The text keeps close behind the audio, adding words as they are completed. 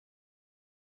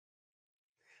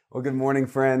Well, good morning,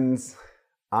 friends.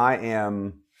 I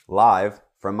am live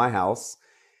from my house.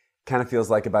 Kind of feels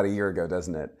like about a year ago,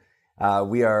 doesn't it?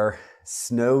 We are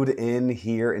snowed in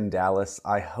here in Dallas.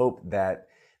 I hope that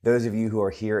those of you who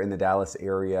are here in the Dallas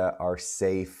area are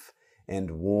safe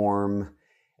and warm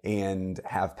and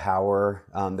have power.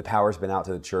 The power's been out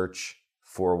to the church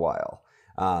for a while.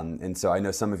 And so I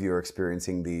know some of you are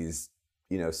experiencing these,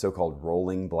 so-called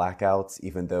rolling blackouts,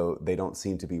 even though they don't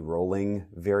seem to be rolling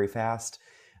very fast.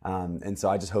 And so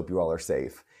I just hope you all are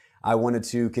safe. I wanted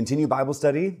to continue Bible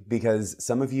study because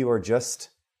some of you are just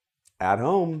at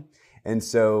home. And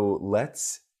so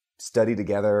let's study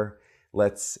together.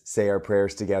 Let's say our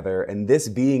prayers together. And this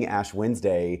being Ash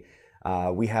Wednesday,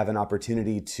 we have an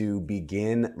opportunity to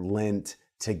begin Lent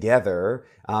together.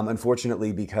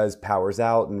 Unfortunately, because power's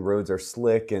out and roads are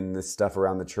slick and this stuff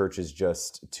around the church is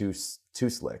just too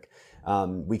slick.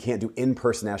 We can't do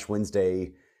in-person Ash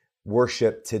Wednesday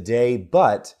worship today,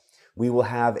 but we will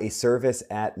have a service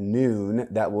at noon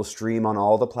that will stream on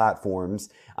all the platforms.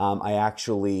 I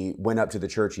actually went up to the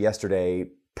church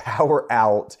yesterday, power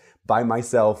out by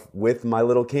myself with my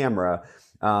little camera,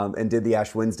 and did the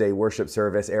Ash Wednesday worship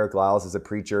service. Eric Lyles is a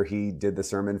preacher. He did the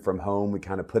sermon from home. We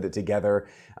kind of put it together.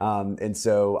 And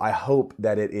so I hope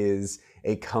that it is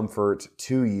a comfort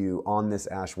to you on this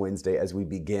Ash Wednesday as we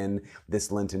begin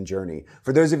this Lenten journey.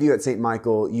 For those of you at St.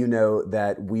 Michael, you know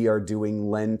that we are doing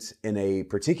Lent in a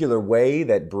particular way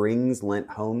that brings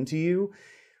Lent home to you.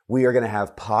 We are going to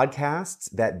have podcasts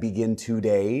that begin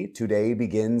today. Today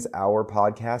begins our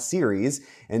podcast series.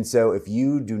 And so if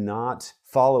you do not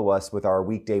follow us with our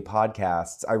weekday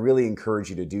podcasts, I really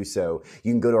encourage you to do so.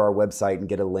 You can go to our website and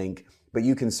get a link, but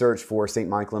you can search for St.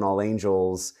 Michael and All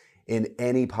Angels in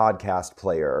any podcast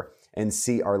player and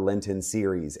see our Lenten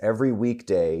series. Every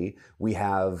weekday, we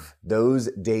have those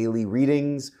daily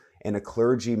readings and a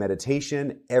clergy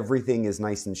meditation. Everything is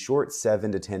nice and short,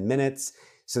 7 to 10 minutes,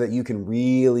 so that you can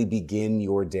really begin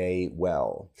your day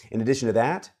well. In addition to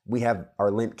that, we have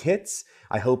our Lent kits.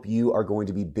 I hope you are going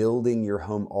to be building your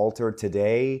home altar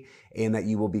today and that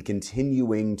you will be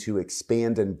continuing to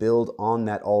expand and build on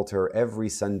that altar every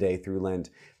Sunday through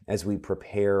Lent as we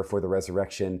prepare for the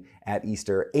resurrection at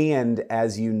Easter. And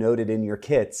as you noted in your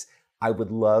kits, I would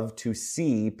love to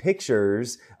see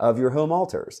pictures of your home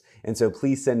altars. And so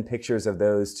please send pictures of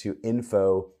those to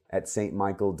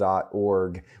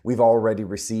info@stmichael.org. We've already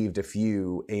received a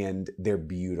few and they're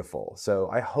beautiful. So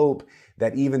I hope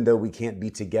that even though we can't be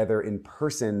together in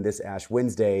person this Ash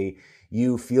Wednesday,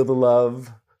 you feel the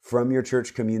love from your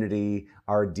church community,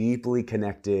 are deeply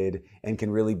connected, and can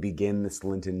really begin this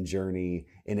Lenten journey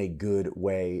in a good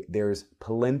way. There's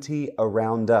plenty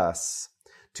around us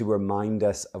to remind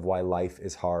us of why life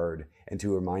is hard and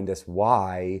to remind us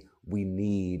why we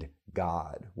need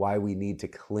God, why we need to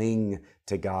cling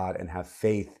to God and have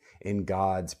faith in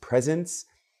God's presence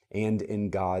and in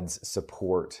God's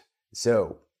support.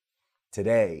 So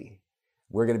today,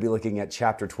 we're going to be looking at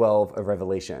chapter 12 of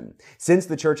Revelation. Since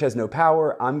the church has no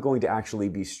power, I'm going to actually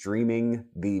be streaming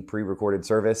the pre-recorded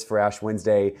service for Ash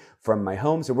Wednesday from my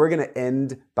home. So we're going to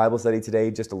end Bible study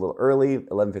today just a little early,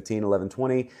 11:15,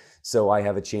 11:20. So I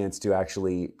have a chance to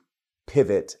actually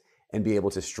pivot and be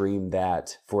able to stream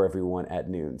that for everyone at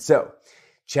noon. So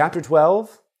chapter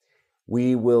 12,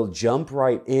 we will jump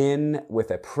right in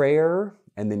with a prayer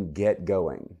and then get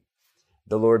going.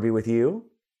 The Lord be with you.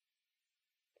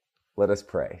 Let us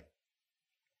pray.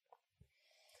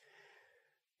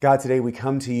 God, today we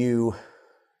come to you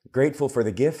grateful for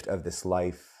the gift of this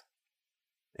life,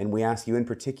 and we ask you in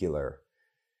particular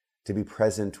to be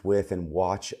present with and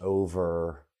watch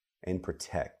over and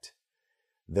protect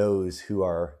those who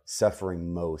are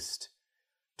suffering most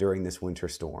during this winter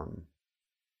storm,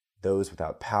 those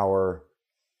without power,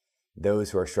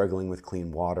 those who are struggling with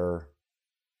clean water,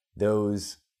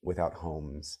 those without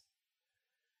homes.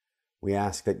 We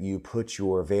ask that you put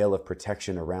your veil of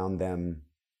protection around them.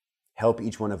 Help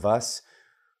each one of us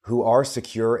who are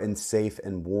secure and safe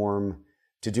and warm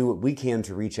to do what we can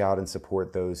to reach out and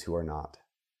support those who are not.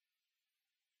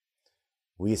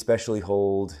 We especially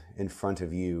hold in front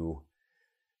of you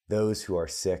those who are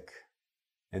sick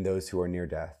and those who are near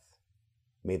death.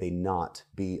 May they not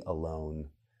be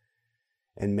alone.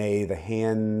 And may the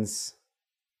hands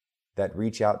that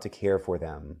reach out to care for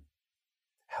them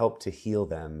help to heal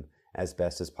them as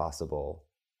best as possible,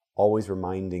 always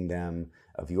reminding them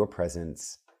of your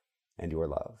presence and your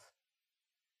love.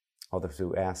 All this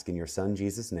we ask in your Son,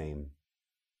 Jesus' name.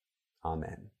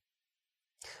 Amen.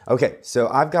 Okay, so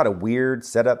I've got a weird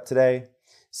setup today.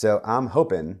 So I'm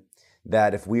hoping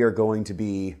that if we are going to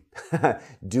be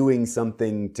doing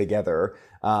something together,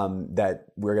 that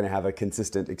we're going to have a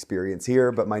consistent experience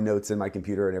here, but my notes and my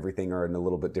computer and everything are in a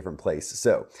little bit different place.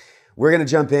 So we're going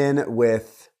to jump in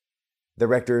with the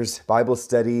Rector's Bible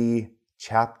Study,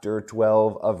 chapter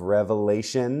 12 of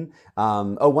Revelation.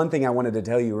 One thing I wanted to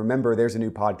tell you, remember there's a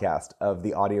new podcast of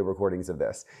the audio recordings of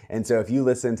this. And so if you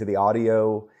listen to the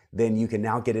audio, then you can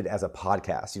now get it as a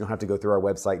podcast. You don't have to go through our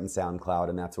website and SoundCloud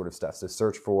and that sort of stuff. So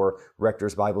search for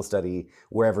Rector's Bible Study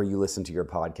wherever you listen to your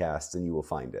podcasts and you will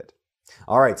find it.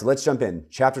 All right, so let's jump in.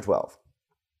 Chapter 12.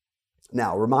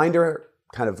 Now, reminder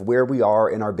kind of where we are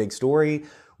in our big story.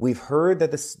 We've heard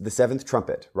that the seventh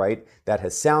trumpet, right, that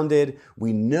has sounded.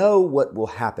 We know what will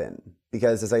happen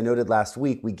because, as I noted last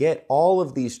week, we get all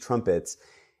of these trumpets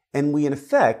and we, in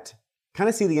effect, kind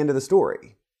of see the end of the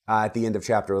story at the end of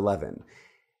chapter 11.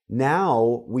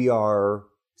 Now we are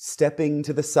stepping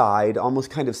to the side, almost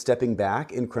kind of stepping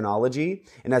back in chronology.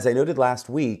 And as I noted last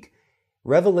week,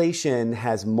 Revelation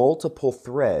has multiple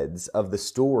threads of the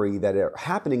story that are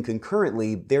happening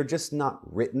concurrently. They're just not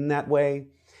written that way.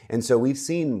 And so we've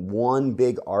seen one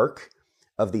big arc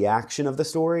of the action of the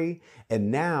story, and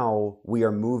now we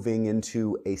are moving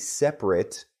into a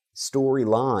separate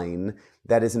storyline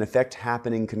that is in effect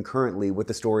happening concurrently with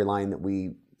the storyline that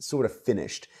we sort of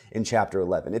finished in chapter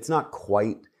 11. It's not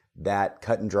quite that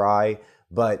cut and dry,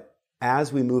 but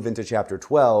as we move into chapter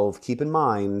 12, keep in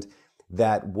mind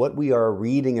that what we are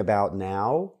reading about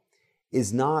now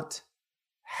is not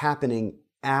happening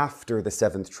after the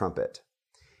seventh trumpet.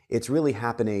 It's really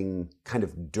happening kind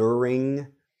of during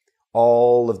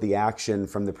all of the action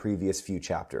from the previous few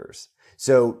chapters.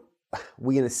 So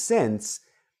we, in a sense,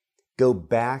 go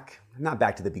back, not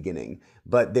back to the beginning,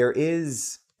 but there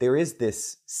is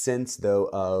this sense, though,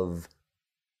 of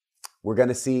we're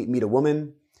going to meet a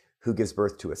woman who gives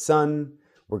birth to a son.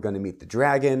 We're going to meet the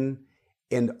dragon.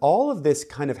 And all of this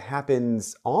kind of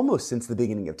happens almost since the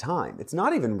beginning of time. It's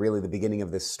not even really the beginning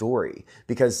of this story,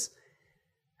 because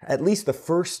at least the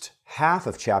first half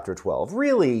of chapter 12,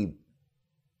 really,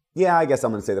 yeah, I guess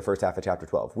I'm going to say the first half of chapter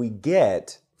 12,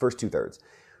 first 2/3,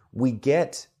 we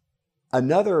get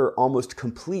another almost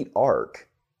complete arc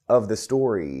of the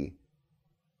story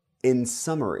in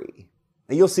summary.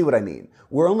 And you'll see what I mean.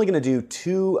 We're only going to do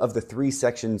 2 of the 3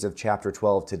 sections of chapter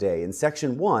 12 today. And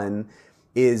section 1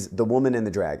 is the woman and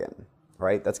the dragon,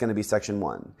 right? That's going to be section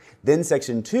 1. Then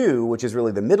section 2, which is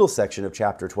really the middle section of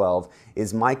chapter 12,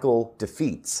 is Michael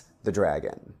defeats the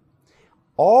dragon.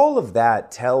 All of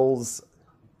that tells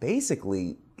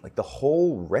basically like the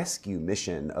whole rescue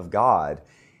mission of God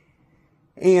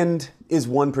and is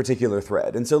one particular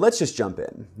thread. And so let's just jump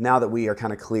in now that we are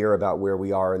kind of clear about where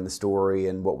we are in the story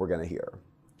and what we're going to hear.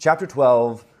 Chapter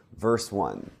 12, verse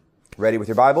 1. Ready with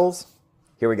your Bibles?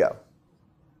 Here we go.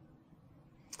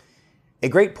 A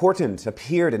great portent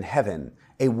appeared in heaven,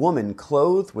 a woman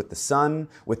clothed with the sun,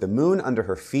 with the moon under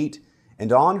her feet,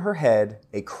 and on her head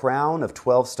a crown of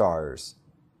 12 stars.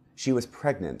 She was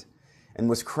pregnant and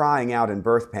was crying out in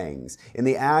birth pangs, in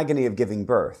the agony of giving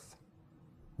birth.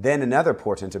 Then another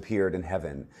portent appeared in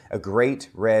heaven, a great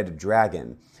red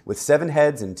dragon, with 7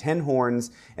 heads and 10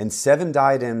 horns, and 7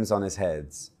 diadems on his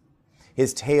heads.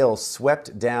 His tail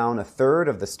swept down 1/3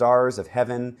 of the stars of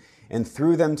heaven and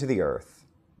threw them to the earth.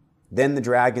 Then the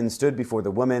dragon stood before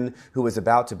the woman who was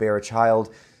about to bear a child,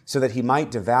 so that he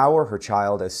might devour her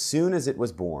child as soon as it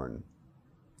was born.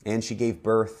 And she gave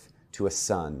birth to a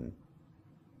son,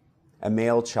 a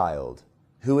male child,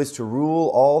 who is to rule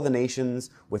all the nations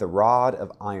with a rod of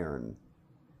iron.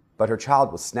 But her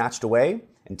child was snatched away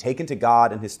and taken to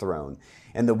God and his throne.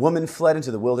 And the woman fled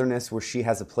into the wilderness, where she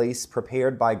has a place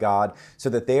prepared by God, so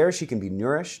that there she can be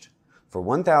nourished for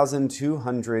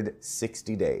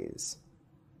 1,260 days.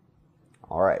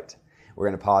 All right, we're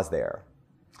going to pause there.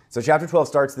 So chapter 12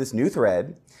 starts this new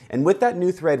thread, and with that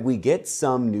new thread, we get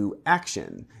some new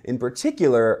action, in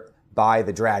particular by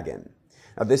the dragon.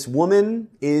 Now, this woman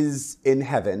is in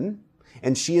heaven,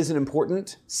 and she is an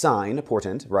important sign, a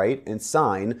portent, right, and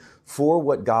sign for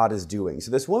what God is doing.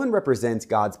 So this woman represents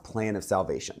God's plan of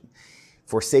salvation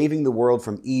for saving the world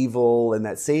from evil, and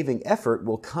that saving effort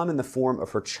will come in the form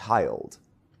of her child.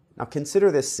 Now,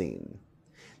 consider this scene.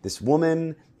 This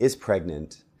woman is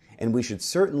pregnant, and we should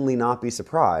certainly not be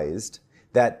surprised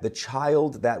that the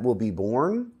child that will be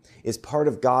born is part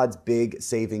of God's big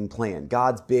saving plan,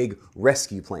 God's big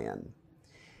rescue plan.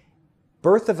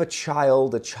 Birth of a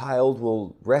child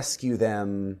will rescue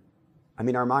them. I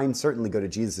mean, our minds certainly go to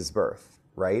Jesus' birth,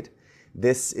 right?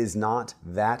 This is not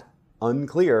that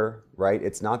unclear, right?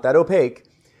 It's not that opaque.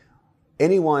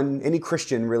 Any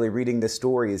Christian really reading this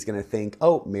story is going to think,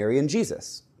 oh, Mary and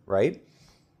Jesus, right?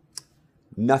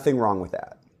 Nothing wrong with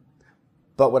that.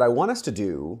 But what I want us to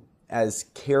do as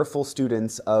careful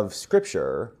students of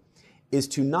Scripture is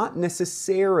to not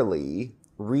necessarily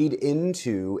read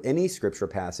into any Scripture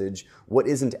passage what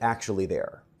isn't actually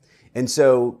there. And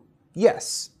so,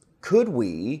 yes, could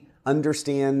we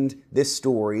understand this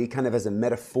story kind of as a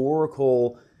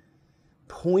metaphorical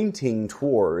pointing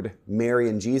toward Mary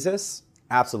and Jesus?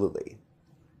 Absolutely.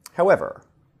 However,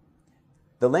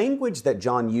 the language that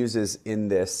John uses in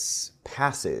this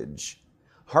passage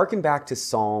harken back to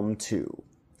Psalm 2.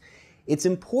 It's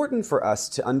important for us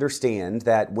to understand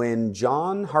that when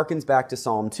John harkens back to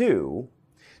Psalm 2,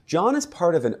 John is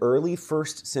part of an early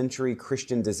first century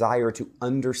Christian desire to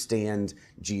understand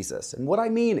Jesus. And what I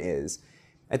mean is,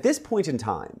 at this point in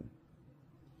time,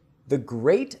 the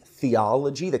great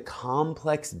theology, the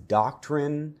complex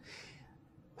doctrine,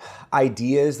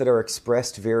 ideas that are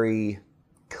expressed very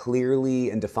clearly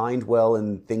and defined well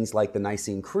in things like the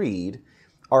Nicene Creed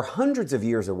are hundreds of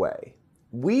years away.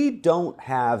 We don't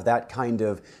have that kind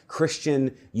of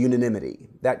Christian unanimity,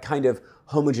 that kind of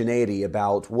homogeneity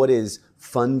about what is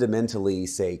fundamentally,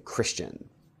 say, Christian.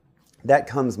 That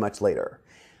comes much later.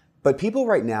 But people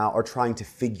right now are trying to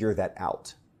figure that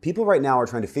out. People right now are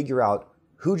trying to figure out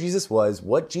who Jesus was,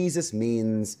 what Jesus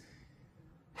means,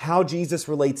 how Jesus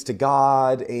relates to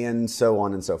God, and so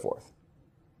on and so forth.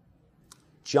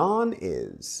 John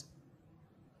is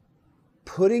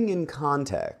putting in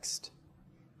context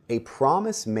a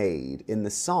promise made in the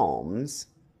Psalms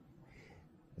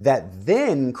that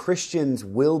then Christians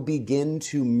will begin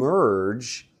to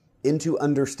merge into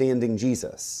understanding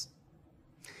Jesus.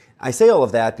 I say all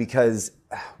of that because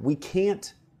we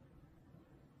can't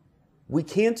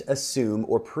assume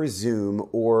or presume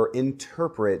or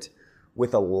interpret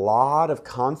with a lot of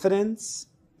confidence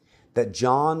that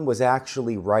John was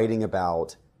actually writing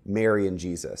about Mary and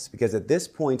Jesus. Because at this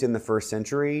point in the first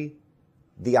century,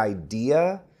 the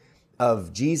idea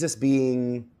of Jesus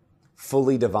being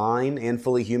fully divine and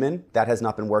fully human, that has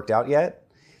not been worked out yet.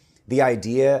 The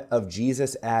idea of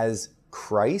Jesus as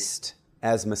Christ,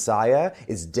 as Messiah,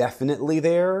 is definitely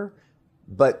there,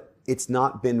 but it's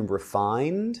not been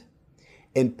refined.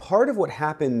 And part of what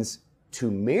happens to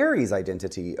Mary's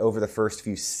identity over the first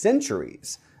few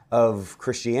centuries of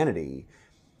Christianity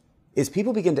is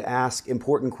people begin to ask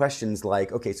important questions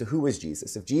like, okay, so who is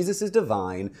Jesus? If Jesus is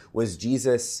divine, was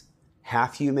Jesus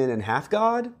half human and half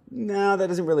God? No, that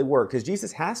doesn't really work because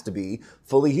Jesus has to be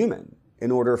fully human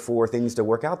in order for things to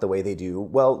work out the way they do.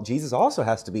 Well, Jesus also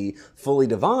has to be fully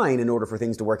divine in order for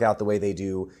things to work out the way they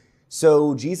do.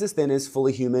 So Jesus then is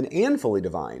fully human and fully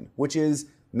divine, which is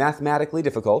mathematically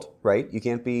difficult, right? You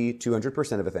can't be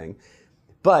 200% of a thing.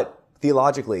 But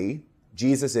theologically,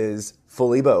 Jesus is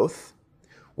fully both.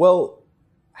 Well,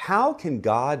 how can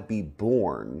God be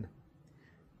born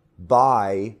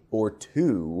by or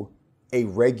to a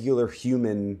regular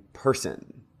human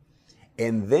person?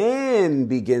 And then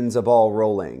begins a ball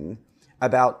rolling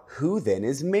about who then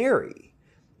is Mary.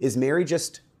 Is Mary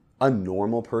just a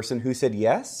normal person who said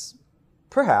yes?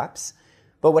 Perhaps.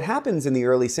 But what happens in the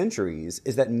early centuries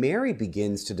is that Mary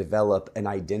begins to develop an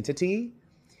identity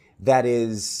that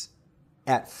is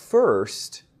at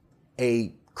first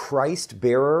a Christ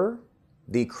bearer,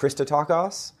 the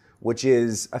Christotokos, which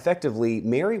is effectively,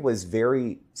 Mary was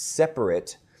very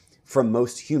separate from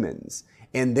most humans.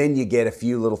 And then you get a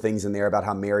few little things in there about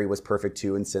how Mary was perfect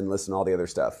too and sinless and all the other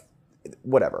stuff.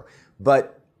 Whatever.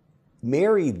 But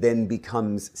Mary then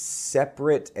becomes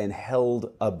separate and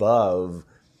held above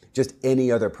just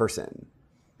any other person.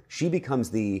 She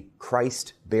becomes the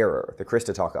Christ bearer, the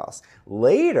Christotokos.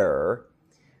 Later,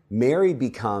 Mary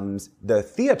becomes the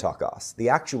Theotokos, the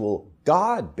actual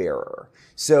God bearer.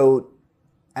 So,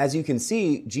 as you can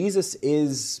see, Jesus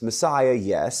is Messiah,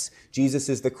 yes. Jesus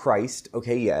is the Christ,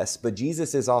 okay, yes. But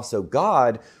Jesus is also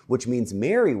God, which means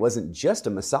Mary wasn't just a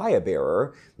Messiah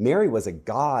bearer. Mary was a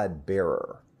God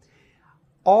bearer.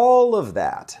 All of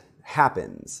that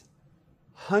happens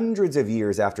hundreds of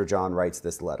years after John writes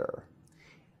this letter.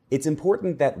 It's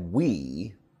important that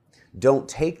we don't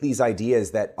take these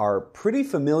ideas that are pretty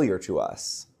familiar to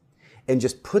us and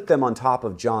just put them on top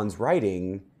of John's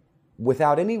writing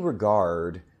without any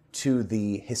regard to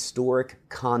the historic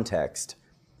context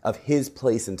of his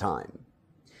place and time.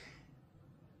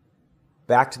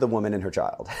 Back to the woman and her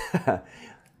child.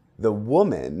 The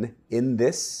woman in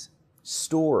this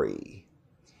story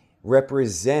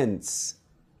represents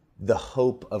the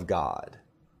hope of God.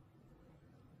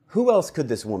 Who else could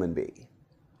this woman be?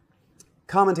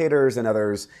 Commentators and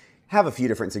others have a few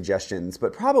different suggestions,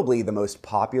 but probably the most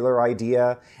popular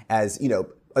idea as,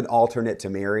 an alternate to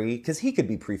Mary, because he could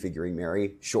be prefiguring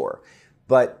Mary, sure.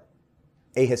 But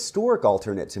a historic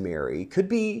alternate to Mary could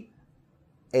be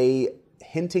a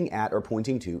hinting at or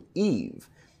pointing to Eve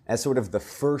as sort of the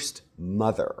first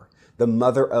mother, the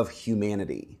mother of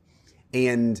humanity.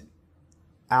 And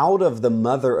out of the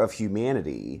mother of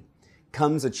humanity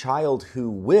comes a child who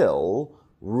will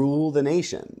rule the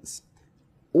nations,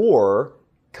 or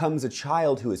comes a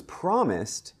child who is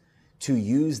promised to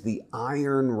use the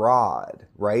iron rod,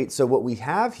 right? So what we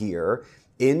have here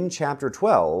in chapter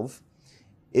 12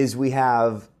 is we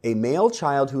have a male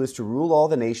child who is to rule all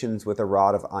the nations with a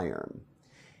rod of iron.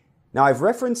 Now, I've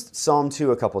referenced Psalm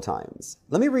 2 a couple times.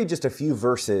 Let me read just a few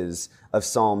verses of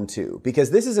Psalm 2,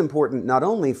 because this is important not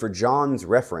only for John's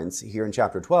reference here in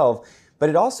chapter 12, but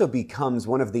it also becomes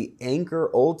one of the anchor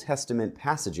Old Testament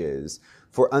passages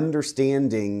for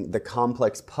understanding the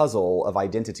complex puzzle of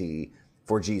identity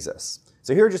for Jesus.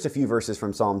 So here are just a few verses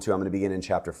from Psalm 2. I'm going to begin in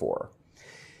chapter 4.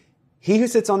 He who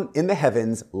sits in the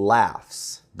heavens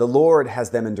laughs. The Lord has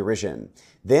them in derision.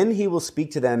 Then he will speak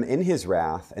to them in his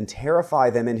wrath and terrify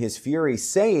them in his fury,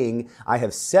 saying, I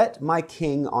have set my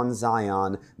king on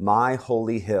Zion, my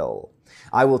holy hill.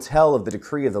 I will tell of the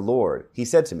decree of the Lord. He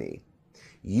said to me,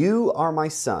 You are my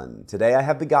son. Today I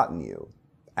have begotten you.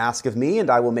 Ask of me, and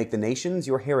I will make the nations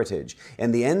your heritage,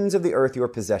 and the ends of the earth your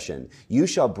possession. You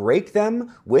shall break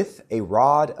them with a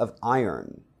rod of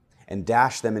iron, and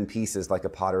dash them in pieces like a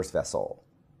potter's vessel.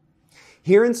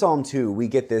 Here in Psalm 2, we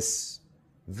get this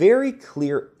very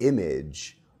clear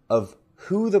image of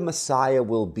who the Messiah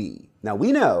will be. Now,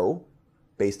 we know,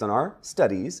 based on our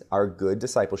studies, our good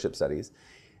discipleship studies,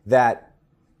 that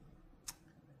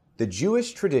the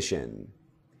Jewish tradition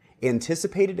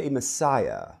anticipated a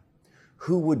Messiah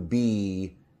who would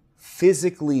be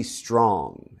physically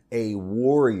strong, a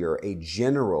warrior, a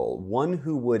general, one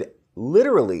who would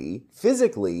literally,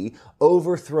 physically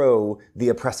overthrow the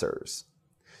oppressors.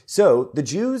 So the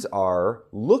Jews are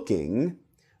looking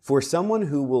for someone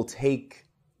who will take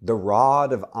the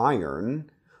rod of iron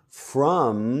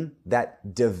from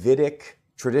that Davidic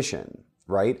tradition,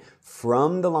 right?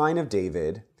 From the line of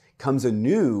David comes a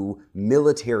new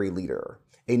military leader,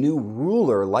 a new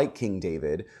ruler like King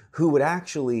David, who would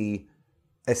actually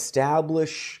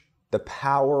establish the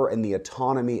power and the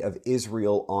autonomy of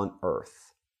Israel on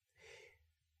earth.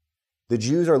 The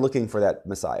Jews are looking for that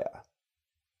Messiah.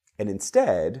 And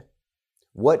instead,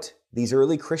 what these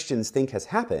early Christians think has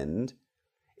happened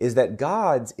is that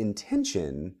God's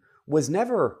intention was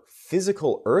never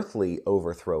physical, earthly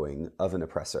overthrowing of an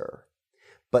oppressor,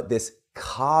 but this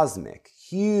cosmic,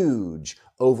 huge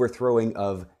overthrowing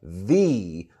of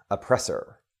the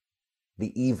oppressor,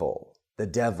 the evil, the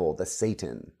devil, the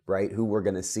Satan, right? Who we're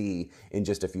going to see in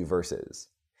just a few verses.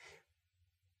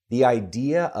 The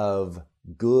idea of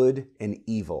good and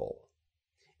evil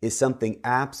is something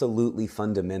absolutely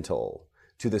fundamental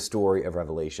to the story of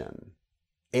Revelation.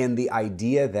 And the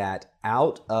idea that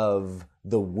out of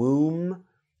the womb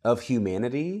of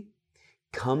humanity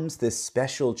comes this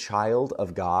special child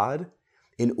of God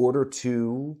in order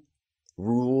to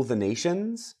rule the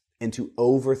nations and to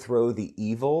overthrow the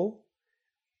evil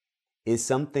is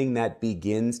something that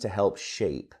begins to help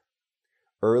shape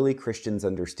early Christians'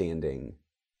 understanding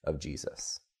of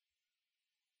Jesus.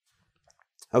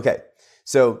 Okay,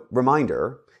 so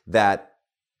reminder that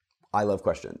I love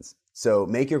questions. So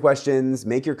make your questions,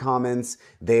 make your comments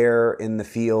there in the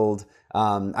field.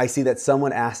 I see that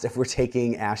someone asked if we're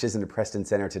taking Ashes into Preston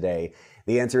Center today.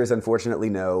 The answer is unfortunately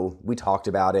no. We talked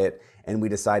about it and we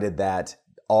decided that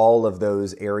all of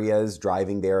those areas,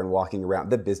 driving there and walking around,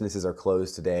 the businesses are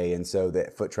closed today, and so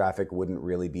the foot traffic wouldn't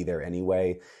really be there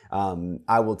anyway.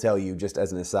 I will tell you, just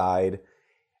as an aside,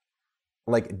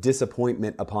 like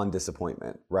disappointment upon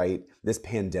disappointment, right? This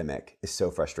pandemic is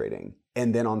so frustrating.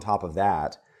 And then on top of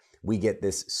that, we get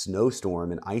this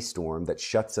snowstorm and ice storm that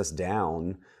shuts us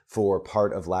down for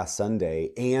part of last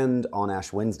Sunday and on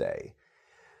Ash Wednesday.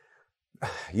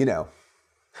 You know,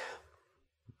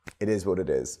 it is what it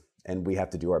is, and we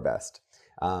have to do our best.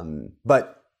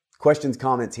 But questions,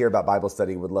 comments here about Bible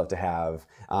study would love to have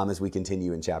as we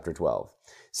continue in chapter 12.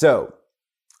 So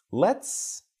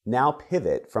let's now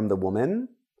pivot from the woman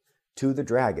to the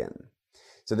dragon.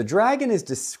 So the dragon is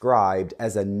described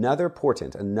as another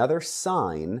portent, another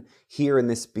sign here in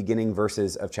this beginning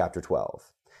verses of chapter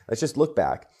 12. Let's just look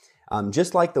back.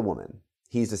 Just like the woman,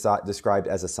 he's described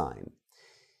as a sign.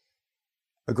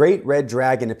 A great red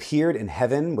dragon appeared in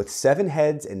heaven with 7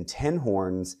 heads and 10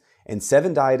 horns and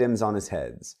 7 diadems on his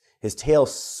heads. His tail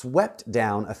swept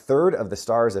down 1/3 of the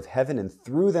stars of heaven and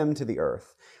threw them to the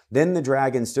earth. Then the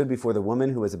dragon stood before the woman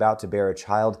who was about to bear a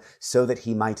child so that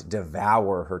he might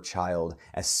devour her child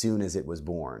as soon as it was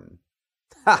born.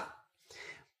 Ha!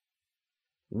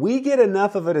 we get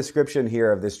enough of a description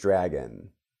here of this dragon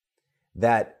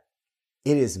that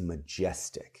it is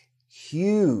majestic,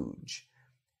 huge,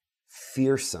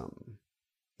 fearsome,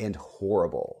 and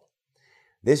horrible.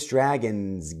 This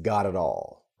dragon's got it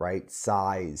all, right?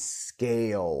 Size,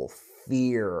 scale,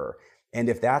 fear. And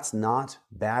if that's not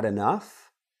bad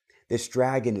enough, this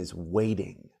dragon is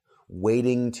waiting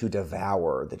to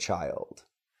devour the child.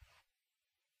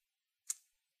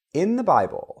 In the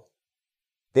Bible,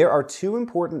 there are two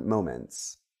important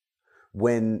moments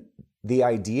when the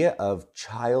idea of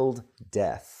child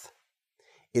death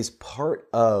is part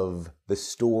of the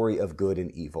story of good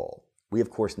and evil. We, of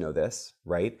course, know this,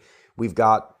 right? We've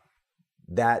got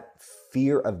that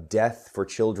fear of death for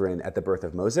children at the birth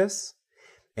of Moses,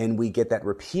 and we get that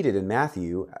repeated in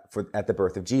Matthew at the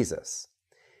birth of Jesus.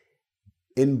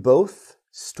 In both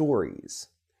stories,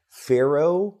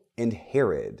 Pharaoh and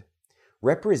Herod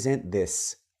represent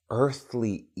this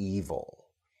earthly evil.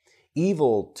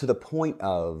 Evil to the point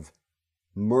of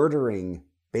murdering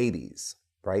babies,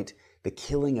 right? The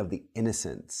killing of the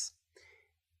innocents.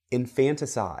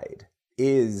 Infanticide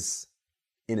is,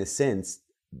 in a sense,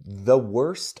 the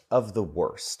worst of the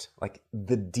worst, like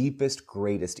the deepest,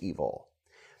 greatest evil.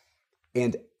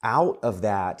 And out of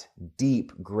that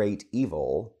deep, great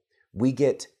evil, we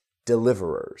get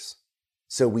deliverers.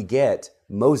 So we get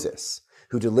Moses,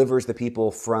 who delivers the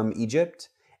people from Egypt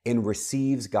and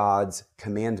receives God's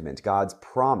commandment, God's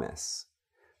promise.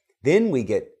 Then we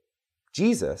get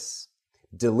Jesus,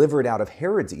 delivered out of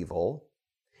Herod's evil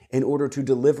in order to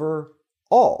deliver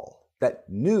all, that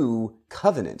new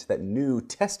covenant, that new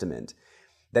testament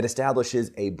that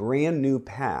establishes a brand new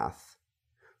path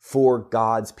for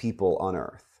God's people on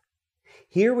earth.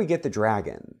 Here we get the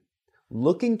dragon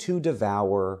looking to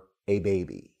devour a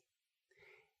baby.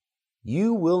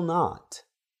 You will not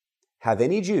have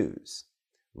any Jews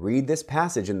read this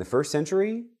passage in the first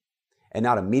century and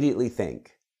not immediately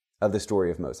think of the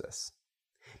story of Moses.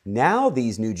 Now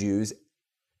these new Jews,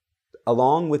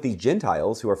 along with the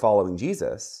Gentiles who are following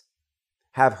Jesus,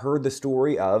 have heard the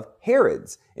story of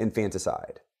Herod's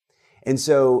infanticide. And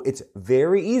so it's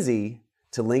very easy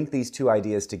to link these two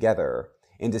ideas together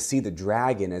and to see the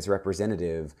dragon as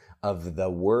representative of the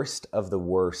worst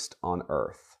on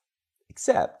earth.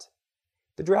 Except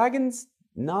the dragon's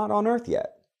not on earth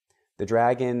yet. The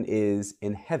dragon is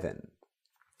in heaven.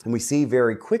 And we see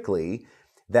very quickly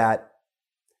that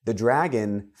the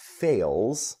dragon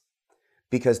fails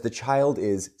because the child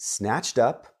is snatched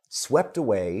up, swept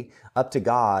away, up to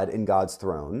God in God's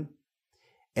throne,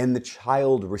 and the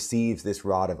child receives this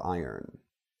rod of iron.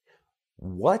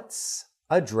 What's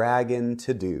a dragon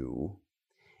to do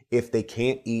if they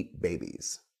can't eat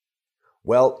babies?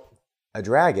 Well, a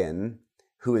dragon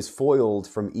who is foiled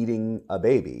from eating a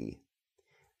baby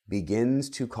begins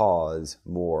to cause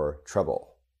more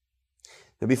trouble.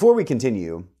 Now, before we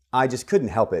continue, I just couldn't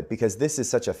help it because this is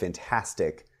such a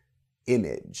fantastic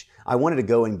image. I wanted to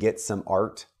go and get some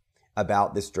art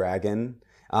about this dragon.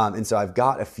 And so I've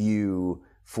got a few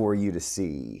for you to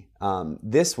see.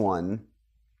 This one,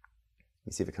 let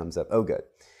me see if it comes up. Oh, good.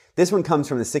 This one comes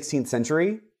from the 16th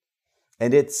century,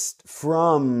 and it's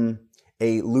from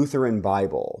a Lutheran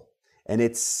Bible. And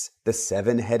it's the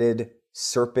seven-headed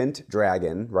serpent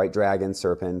dragon, right? Dragon,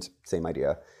 serpent, same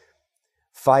idea,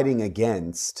 fighting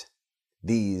against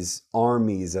these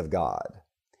armies of God.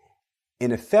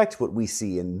 In effect, what we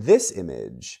see in this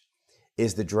image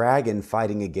is the dragon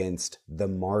fighting against the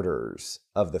martyrs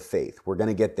of the faith. We're going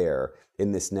to get there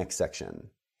in this next section.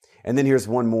 And then here's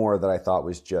one more that I thought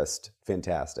was just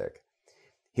fantastic.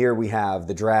 Here we have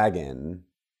the dragon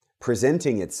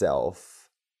presenting itself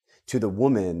to the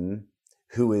woman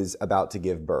who is about to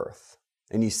give birth.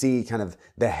 And you see kind of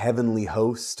the heavenly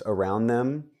host around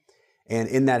them. And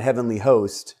in that heavenly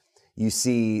host, you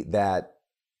see that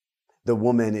the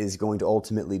woman is going to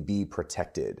ultimately be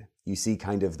protected. You see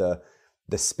kind of the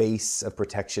space of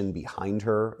protection behind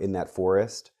her in that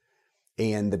forest,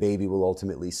 and the baby will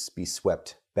ultimately be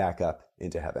swept back up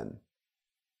into heaven.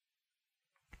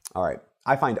 All right.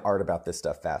 I find art about this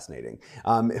stuff fascinating.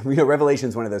 Revelation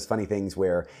is one of those funny things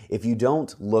where if you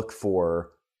don't look for,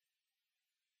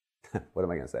 what am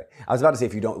I going to say? I was about to say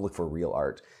if you don't look for real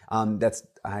art, I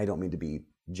don't mean to be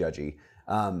judgy,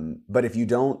 but if you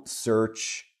don't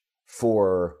search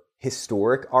for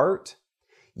historic art,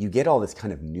 you get all this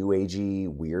kind of new agey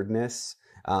weirdness.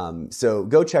 So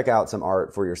go check out some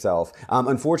art for yourself.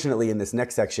 Unfortunately, in this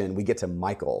next section, we get to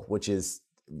Michael, which is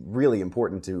really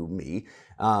important to me.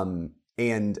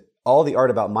 And all the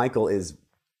art about Michael is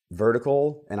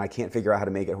vertical, and I can't figure out how to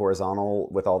make it horizontal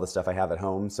with all the stuff I have at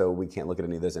home, so we can't look at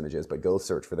any of those images, but go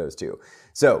search for those too.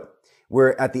 So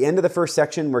We're at the end of the first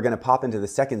section. We're going to pop into the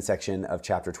second section of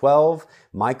chapter 12.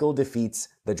 Michael defeats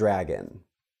the dragon.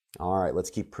 All right, let's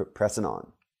keep pressing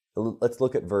on. Let's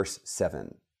look at verse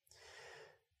 7.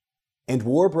 And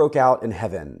war broke out in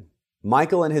heaven.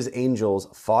 Michael and his angels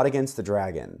fought against the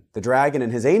dragon. The dragon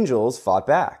and his angels fought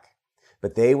back,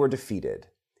 but they were defeated,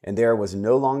 and there was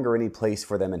no longer any place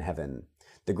for them in heaven.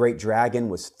 The great dragon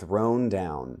was thrown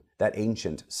down, that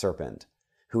ancient serpent,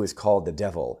 who is called the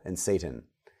devil and Satan,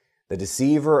 the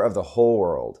deceiver of the whole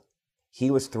world.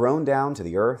 He was thrown down to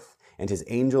the earth, and his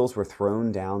angels were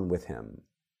thrown down with him.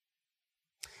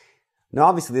 Now,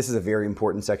 obviously, this is a very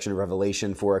important section of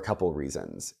Revelation for a couple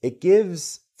reasons. It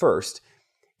gives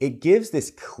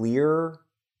this clear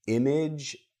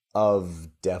image of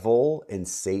devil and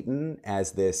Satan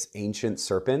as this ancient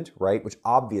serpent, right? Which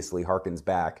obviously harkens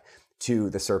back to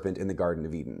the serpent in the Garden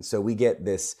of Eden. So we get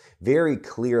this very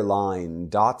clear line,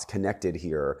 dots connected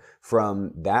here,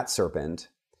 from that serpent,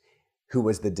 who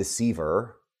was the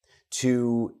deceiver,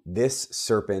 to this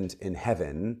serpent in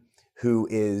heaven, who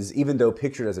is, even though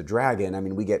pictured as a dragon, I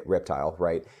mean, we get reptile,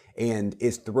 right? And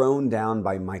is thrown down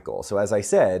by Michael. So as I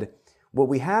said, what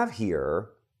we have here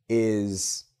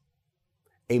is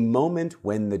a moment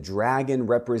when the dragon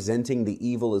representing the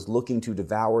evil is looking to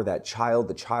devour that child.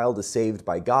 The child is saved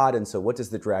by God. And so what does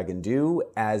the dragon do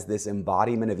as this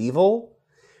embodiment of evil?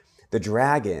 The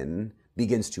dragon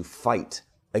begins to fight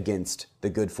against the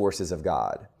good forces of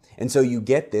God. And so you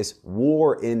get this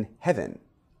war in heaven.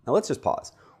 Now let's just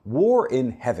pause. War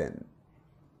in heaven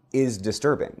is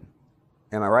disturbing.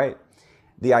 Am I right?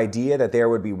 The idea that there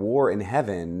would be war in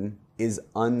heaven is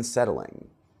unsettling.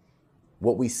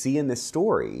 What we see in this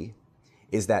story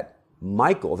is that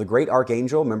Michael, the great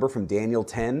archangel, remember from Daniel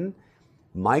 10,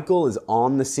 Michael is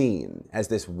on the scene as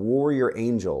this warrior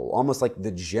angel, almost like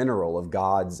the general of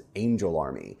God's angel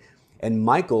army. And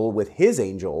Michael, with his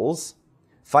angels,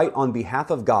 fight on behalf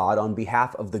of God, on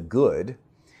behalf of the good,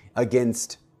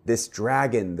 against this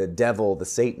dragon, the devil, the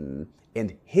Satan,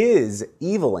 and his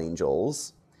evil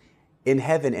angels in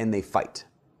heaven, and they fight.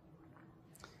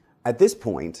 At this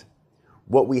point,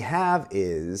 what we have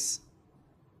is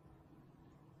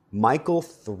Michael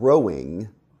throwing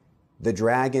the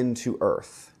dragon to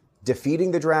earth,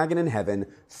 defeating the dragon in heaven,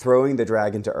 throwing the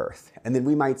dragon to earth. And then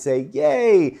we might say,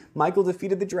 yay, Michael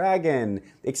defeated the dragon.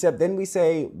 Except then we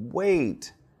say,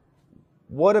 wait,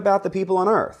 what about the people on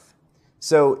earth?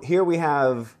 So here we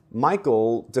have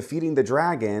Michael defeating the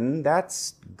dragon.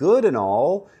 That's good and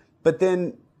all. But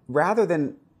then rather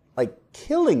than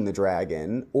killing the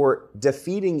dragon or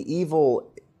defeating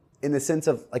evil in the sense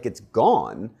of it's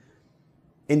gone,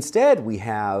 instead we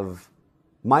have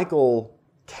Michael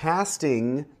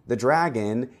casting the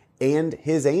dragon and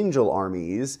his angel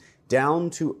armies down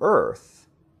to earth.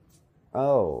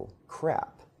 Oh,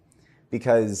 crap.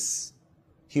 Because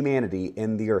humanity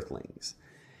and the earthlings.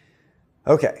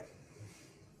 Okay.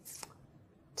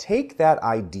 Take that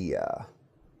idea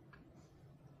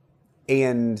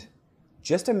and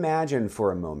just imagine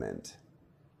for a moment,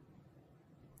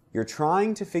 you're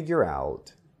trying to figure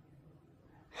out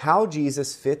how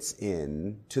Jesus fits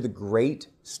in to the great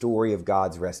story of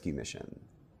God's rescue mission.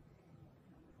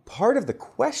 Part of the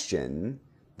question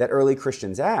that early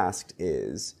Christians asked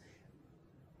is,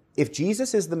 if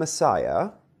Jesus is the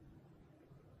Messiah,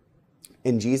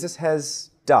 and Jesus has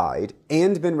died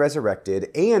and been resurrected,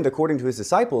 and according to his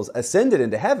disciples, ascended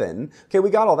into heaven, okay,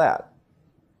 we got all that.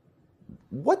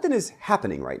 What then is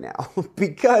happening right now?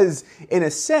 Because in a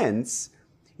sense,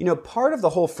 part of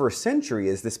the whole first century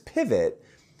is this pivot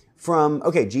from,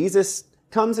 okay, Jesus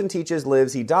comes and teaches,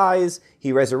 lives, he dies,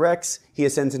 he resurrects, he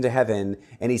ascends into heaven,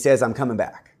 and he says, I'm coming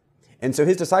back. And so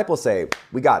his disciples say,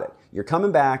 we got it. You're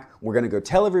coming back. We're going to go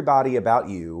tell everybody about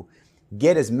you.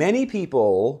 Get as many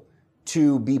people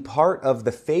to be part of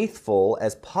the faithful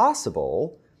as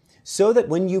possible so that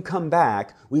when you come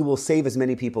back, we will save as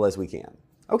many people as we can.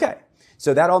 Okay.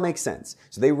 So that all makes sense.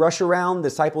 So they rush around,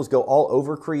 disciples go all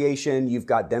over creation. You've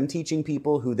got them teaching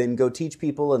people who then go teach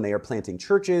people, and they are planting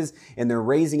churches and they're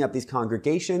raising up these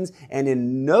congregations. And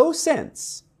in no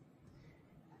sense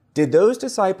did those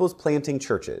disciples planting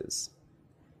churches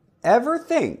ever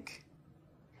think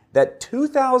that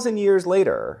 2,000 years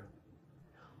later,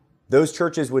 those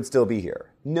churches would still be here.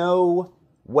 No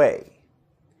way.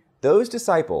 Those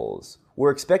disciples were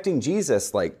expecting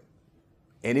Jesus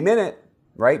any minute.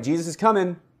 Right? Jesus is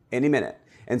coming any minute.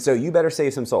 And so you better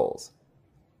save some souls.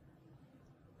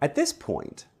 At this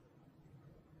point,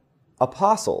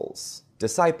 apostles,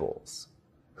 disciples,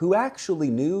 who actually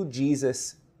knew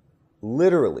Jesus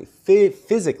literally,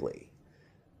 physically,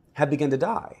 have begun to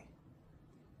die.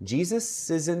 Jesus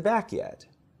isn't back yet.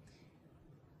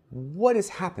 What is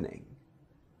happening?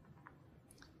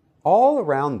 all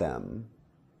around them,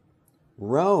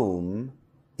 Rome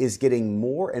is getting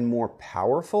more and more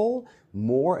powerful,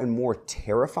 more and more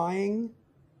terrifying,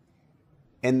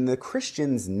 and the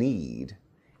Christians need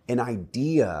an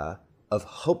idea of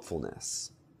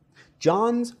hopefulness.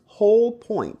 John's whole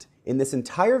point in this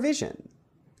entire vision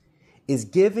is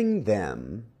giving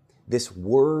them this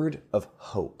word of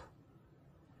hope.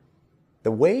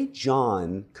 The way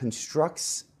John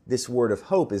constructs this word of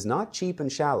hope is not cheap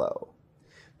and shallow,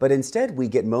 but instead we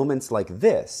get moments like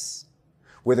this,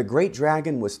 where the great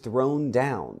dragon was thrown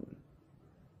down,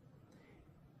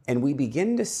 and we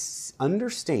begin to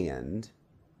understand,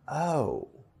 oh,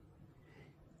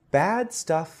 bad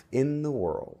stuff in the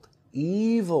world,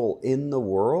 evil in the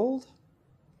world,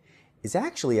 is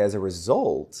actually as a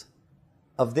result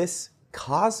of this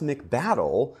cosmic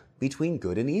battle between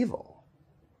good and evil.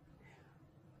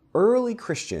 Early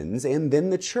Christians and then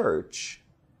the church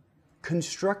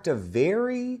construct a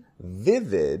very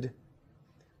vivid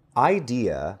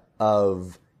idea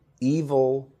of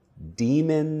evil,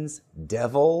 demons,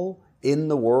 devil in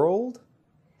the world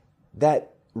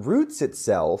that roots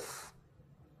itself,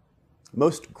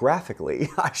 most graphically,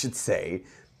 I should say,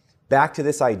 back to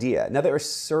this idea. Now, there is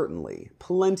certainly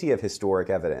plenty of historic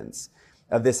evidence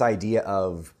of this idea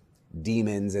of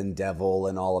demons and devil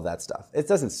and all of that stuff. It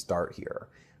doesn't start here.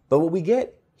 But what we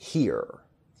get here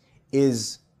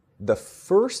is the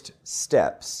first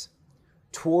steps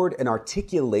toward an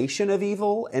articulation of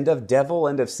evil and of devil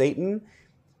and of Satan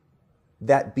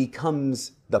that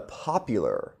becomes the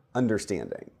popular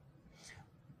understanding.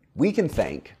 We can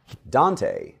thank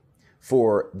Dante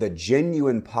for the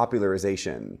genuine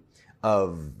popularization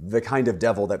of the kind of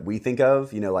devil that we think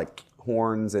of, like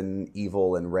horns and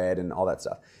evil and red and all that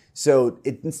stuff. So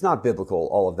it's not biblical,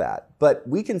 all of that. But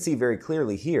we can see very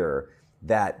clearly here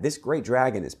that this great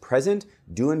dragon is present,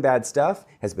 doing bad stuff,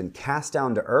 has been cast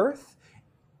down to earth.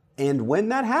 And when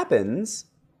that happens,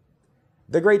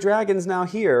 the great dragon's now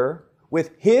here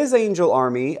with his angel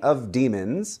army of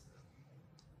demons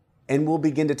and will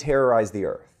begin to terrorize the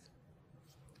earth.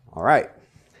 All right.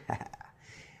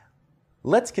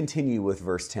 Let's continue with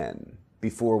verse 10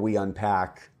 before we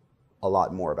unpack a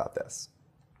lot more about this.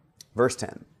 Verse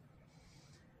 10.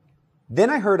 Then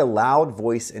I heard a loud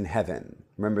voice in heaven.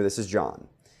 Remember, this is John,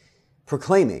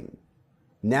 proclaiming,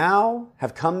 "Now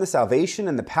have come the salvation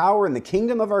and the power and the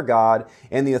kingdom of our God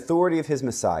and the authority of his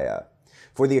Messiah.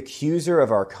 For the accuser of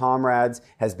our comrades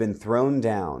has been thrown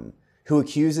down, who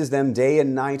accuses them day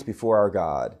and night before our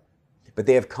God. But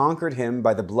they have conquered him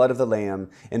by the blood of the Lamb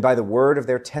and by the word of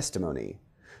their testimony.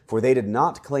 For they did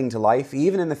not cling to life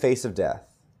even in the face of death.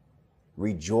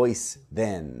 Rejoice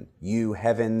then, you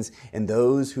heavens, and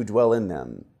those who dwell in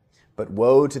them. But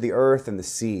woe to the earth and the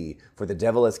sea, for the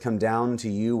devil has come down to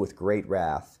you with great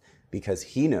wrath, because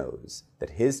he knows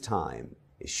that his time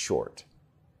is short."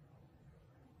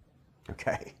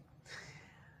 Okay.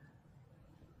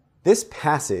 This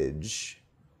passage,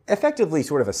 effectively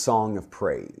sort of a song of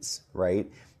praise, right,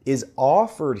 is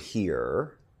offered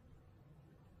here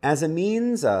as a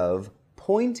means of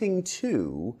pointing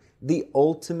to the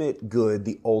ultimate good,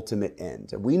 the ultimate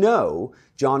end. We know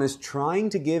John is trying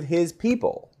to give his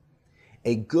people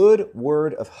a good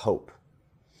word of hope.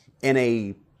 And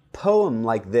a poem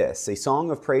like this, a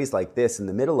song of praise like this in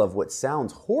the middle of what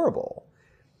sounds horrible,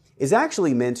 is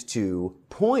actually meant to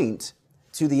point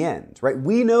to the end, right?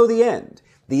 We know the end.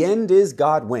 The end is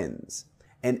God wins.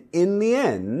 And in the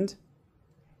end,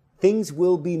 things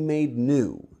will be made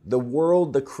new. The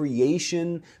world, the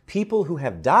creation, people who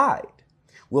have died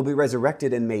will be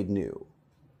resurrected and made new.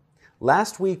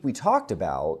 Last week we talked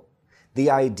about the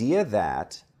idea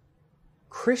that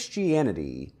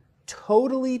Christianity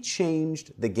totally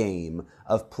changed the game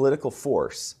of political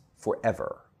force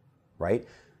forever, right?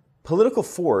 Political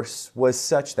force was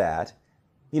such that,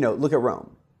 look at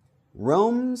Rome.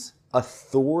 Rome's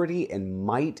authority and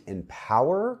might and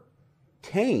power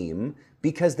came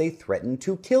because they threatened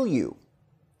to kill you.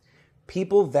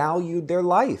 People valued their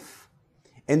life.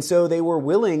 And so they were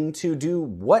willing to do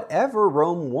whatever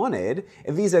Rome wanted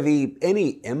vis-a-vis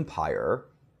any empire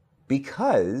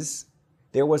because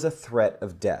there was a threat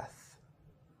of death.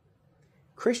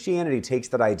 Christianity takes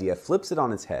that idea, flips it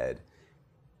on its head,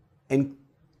 and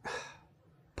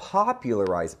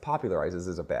popularizes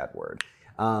is a bad word.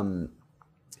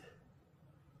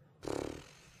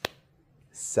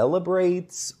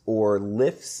 Celebrates or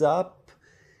lifts up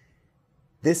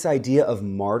this idea of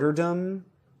martyrdom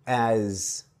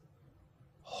as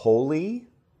holy,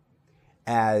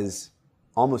 as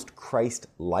almost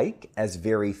Christ-like, as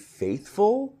very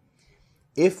faithful.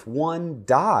 If one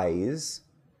dies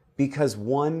because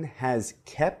one has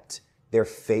kept their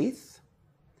faith,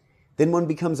 then one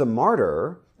becomes a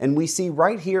martyr. And we see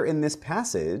right here in this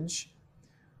passage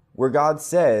where God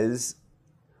says,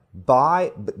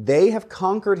 they have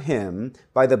conquered him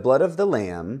by the blood of the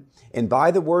Lamb and by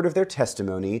the word of their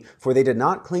testimony, for they did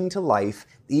not cling to life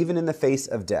even in the face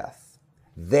of death.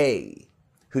 They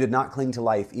who did not cling to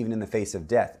life even in the face of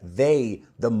death. They,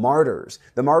 the martyrs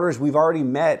we've already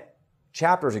met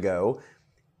chapters ago,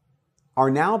 are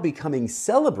now becoming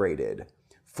celebrated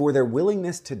for their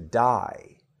willingness to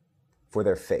die for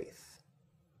their faith.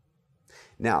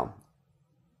 Now,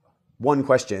 one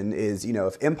question is,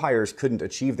 if empires couldn't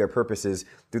achieve their purposes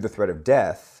through the threat of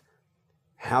death,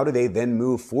 how do they then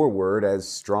move forward as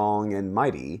strong and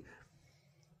mighty?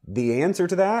 The answer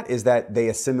to that is that they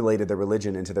assimilated the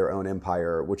religion into their own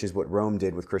empire, which is what Rome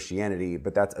did with Christianity,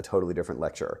 but that's a totally different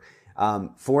lecture.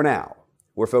 For now,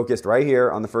 we're focused right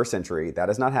here on the first century. That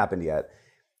has not happened yet.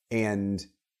 And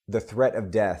the threat of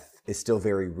death is still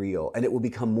very real, and it will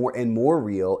become more and more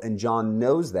real, and John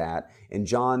knows that, and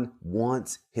John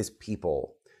wants his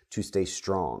people to stay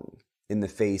strong in the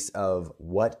face of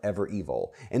whatever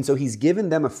evil. And so he's given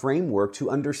them a framework to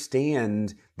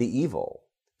understand the evil.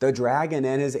 The dragon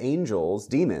and his angels,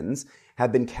 demons,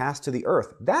 have been cast to the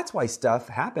earth. That's why stuff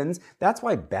happens. That's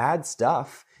why bad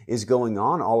stuff is going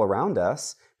on all around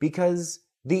us, because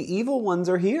the evil ones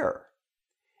are here.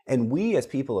 And we, as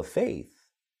people of faith,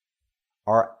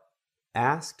 are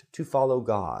asked to follow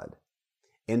God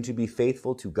and to be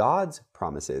faithful to God's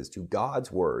promises, to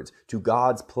God's words, to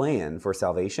God's plan for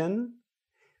salvation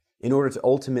in order to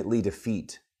ultimately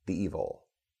defeat the evil.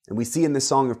 And we see in this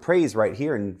song of praise right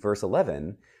here in verse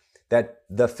 11 that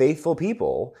the faithful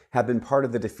people have been part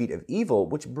of the defeat of evil,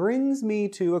 which brings me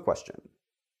to a question.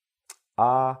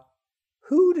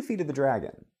 Who defeated the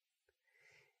dragon?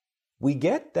 We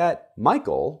get that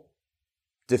Michael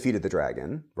defeated the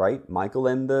dragon, right? Michael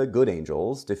and the good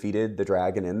angels defeated the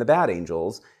dragon and the bad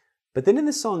angels. But then in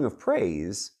the song of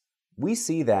praise, we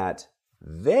see that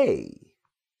they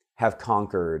have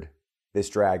conquered this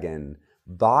dragon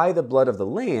by the blood of the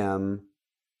Lamb,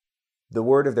 the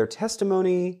word of their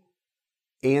testimony,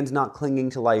 and not clinging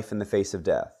to life in the face of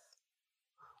death.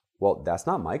 Well, that's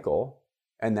not Michael,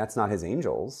 and that's not his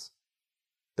angels.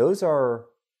 Those are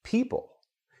people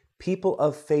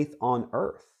of faith on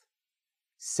earth,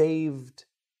 saved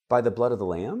by the blood of the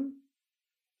Lamb.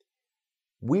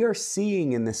 We are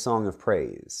seeing in this song of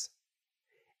praise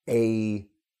a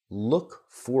look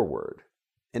forward,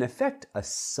 in effect, a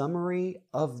summary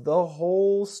of the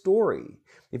whole story.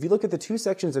 If you look at the two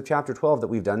sections of chapter 12 that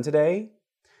we've done today,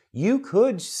 you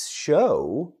could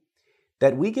show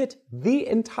that we get the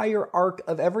entire arc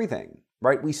of everything,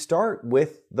 right? We start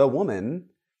with the woman,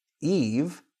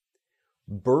 Eve,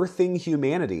 birthing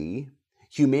humanity,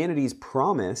 humanity's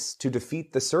promise to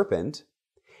defeat the serpent,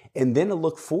 and then a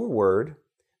look forward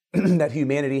that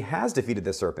humanity has defeated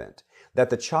the serpent, that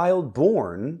the child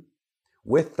born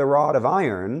with the rod of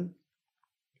iron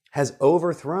has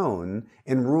overthrown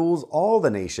and rules all the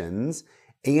nations,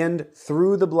 and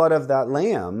through the blood of that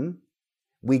lamb,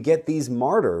 we get these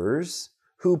martyrs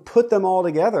who put them all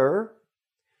together,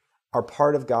 are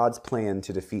part of God's plan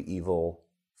to defeat evil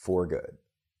for good.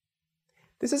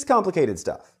 This is complicated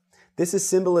stuff. This is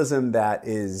symbolism that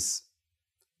is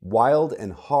wild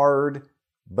and hard,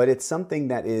 but it's something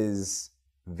that is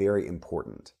very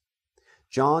important.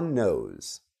 John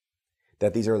knows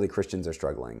that these early Christians are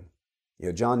struggling.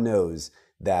 John knows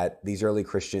that these early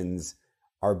Christians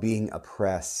are being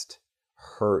oppressed,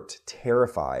 hurt,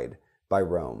 terrified by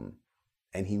Rome,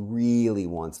 and he really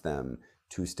wants them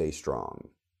to stay strong.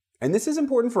 And this is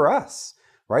important for us,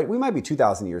 right? We might be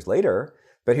 2,000 years later,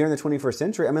 but here in the 21st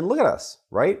century, look at us,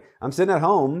 right? I'm sitting at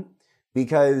home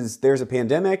because there's a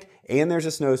pandemic and there's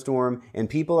a snowstorm and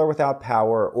people are without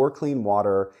power or clean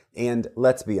water. And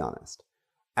let's be honest,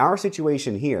 our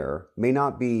situation here may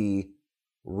not be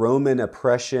Roman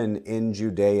oppression in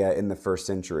Judea in the first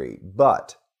century,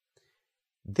 but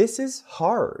this is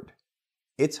hard.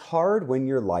 It's hard when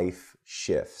your life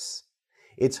shifts.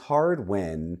 It's hard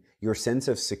when your sense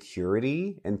of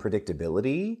security and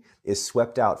predictability is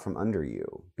swept out from under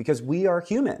you, because we are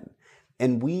human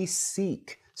and we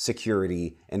seek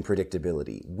security and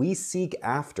predictability. We seek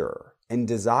after and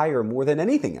desire more than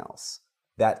anything else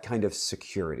that kind of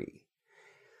security.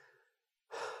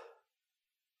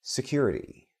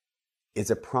 Security is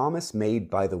a promise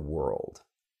made by the world,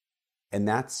 and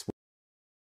that's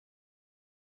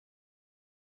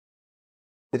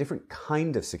the different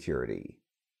kind of security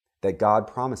that God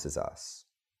promises us.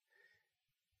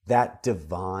 That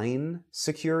divine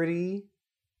security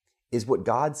is what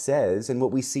God says, and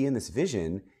what we see in this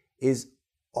vision is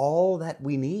all that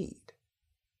we need.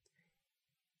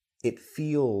 it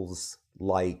feels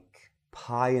like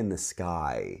pie in the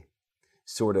sky,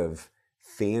 sort of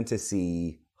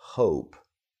fantasy hope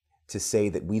to say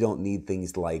that we don't need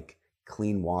things like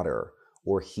clean water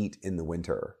or heat in the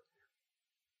winter.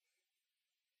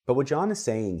 But what John is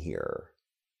saying here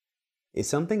is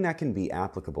something that can be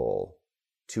applicable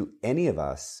to any of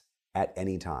us at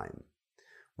any time,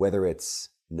 whether it's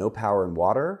no power and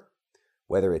water,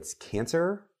 whether it's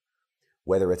cancer,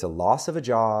 whether it's a loss of a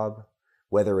job,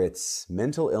 whether it's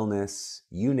mental illness,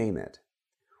 you name it.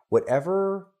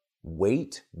 Whatever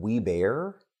weight we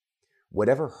bear,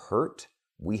 whatever hurt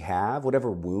we have,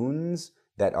 whatever wounds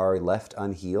that are left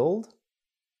unhealed,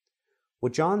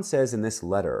 what John says in this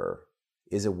letter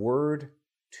is a word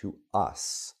to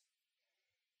us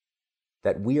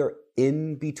that we are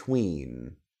in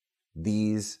between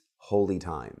these holy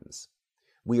times.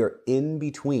 We are in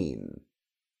between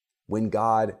when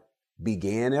God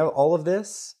began all of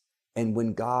this and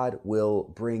when God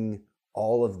will bring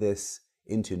all of this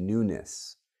into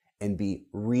newness and be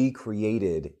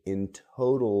recreated in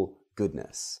total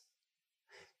goodness.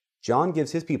 John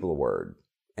gives his people a word,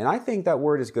 and I think that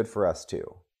word is good for us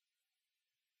too.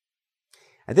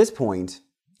 At this point,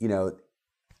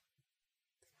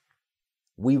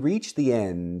 we reach the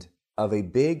end of a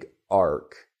big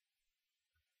arc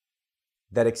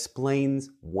that explains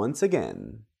once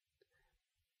again,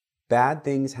 bad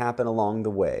things happen along the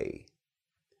way,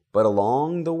 but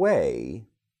along the way,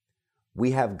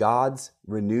 we have God's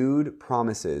renewed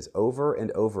promises over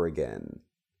and over again.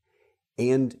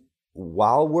 And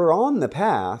while we're on the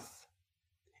path,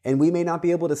 and we may not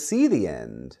be able to see the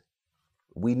end,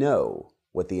 we know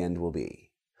what the end will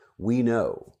be. We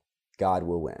know God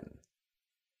will win.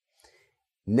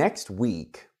 Next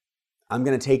week, I'm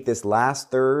going to take this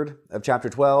last third of chapter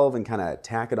 12 and kind of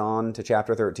tack it on to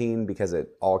chapter 13 because it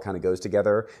all kind of goes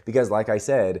together. Because like I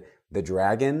said, the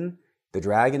dragon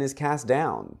is cast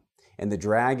down. And the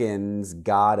dragon's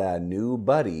got a new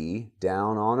buddy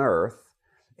down on earth.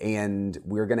 And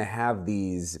we're going to have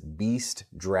these beast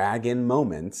dragon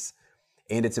moments.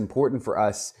 And it's important for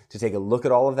us to take a look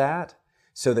at all of that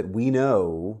so that we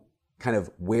know kind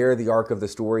of where the arc of the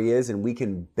story is and we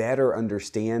can better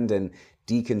understand and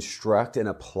deconstruct and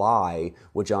apply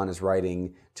what John is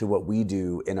writing to what we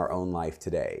do in our own life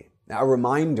today. Now, a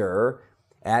reminder,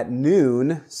 at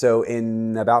noon, so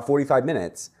in about 45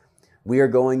 minutes, we are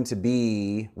going to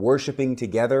be worshiping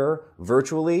together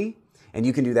virtually. And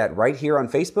you can do that right here on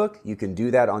Facebook. You can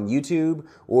do that on YouTube,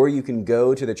 or you can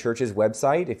go to the church's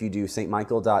website. If you do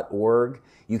stmichael.org,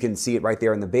 you can see it right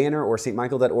there in the banner, or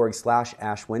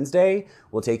stmichael.org/Ash Wednesday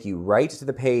will take you right to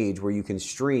the page where you can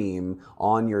stream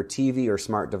on your TV or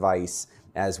smart device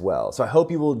as well. So I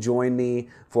hope you will join me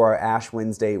for our Ash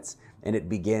Wednesday, and it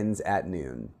begins at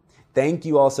noon. Thank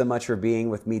you all so much for being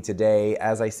with me today.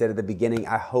 As I said at the beginning,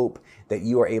 I hope that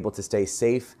you are able to stay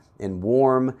safe and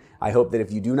warm. I hope that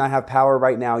if you do not have power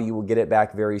right now, you will get it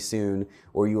back very soon,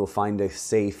 or you will find a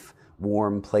safe,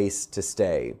 warm place to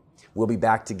stay. We'll be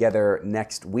back together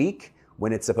next week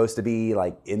when it's supposed to be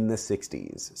like in the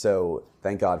 60s. So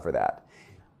thank God for that.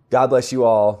 God bless you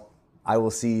all. I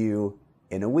will see you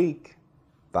in a week.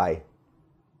 Bye.